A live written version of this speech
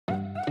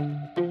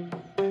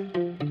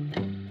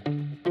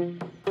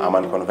I'm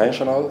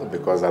unconventional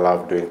because I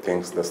love doing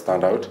things that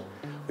stand out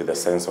with a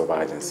sense of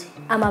urgency.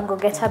 I'm a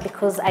go-getter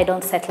because I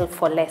don't settle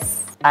for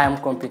less. I am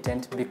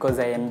competent because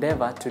I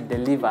endeavor to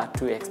deliver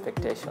to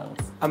expectations.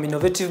 I'm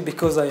innovative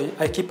because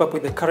I keep up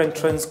with the current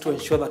trends to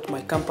ensure that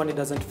my company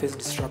doesn't face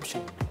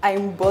disruption.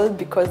 I'm bold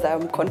because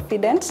I'm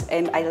confident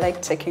and I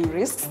like taking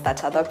risks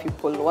that other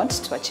people want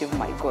to achieve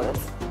my goals.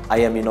 I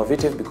am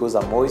innovative because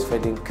I'm always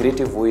finding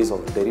creative ways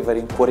of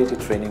delivering quality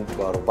training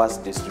to a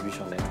robust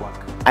distribution network.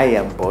 I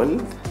am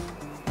bold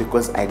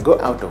because I go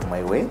out of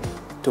my way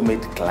to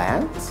meet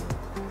clients,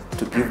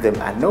 to give them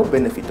a no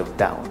benefit of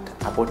doubt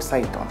about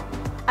Cytonn.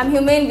 I'm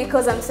humane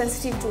because I'm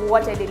sensitive to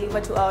what I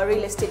deliver to our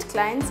real estate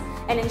clients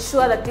and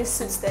ensure that this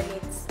suits their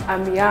needs.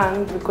 I'm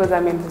young because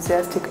I'm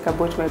enthusiastic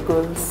about my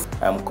goals.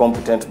 I'm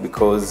competent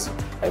because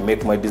I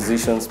make my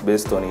decisions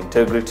based on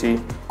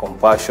integrity,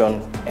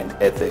 compassion, and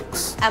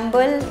ethics. I'm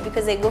bold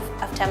because I go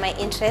after my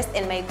interests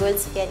and my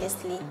goals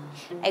fearlessly.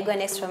 I go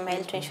an extra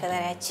mile to ensure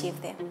that I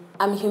achieve them.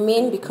 I'm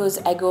humane because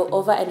I go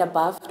over and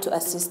above to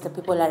assist the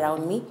people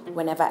around me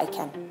whenever I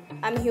can.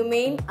 I'm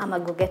humane. I'm a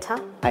go-getter.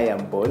 I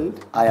am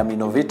bold. I am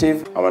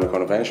innovative. I'm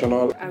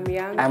unconventional. I'm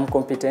young. I'm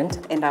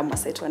competent. And I'm a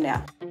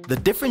Cytonnaire. The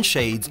different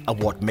shades are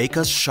what make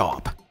us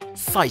sharp.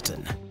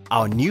 Cytonn,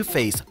 our new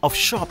face of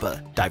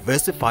sharper,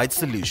 diversified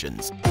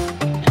solutions.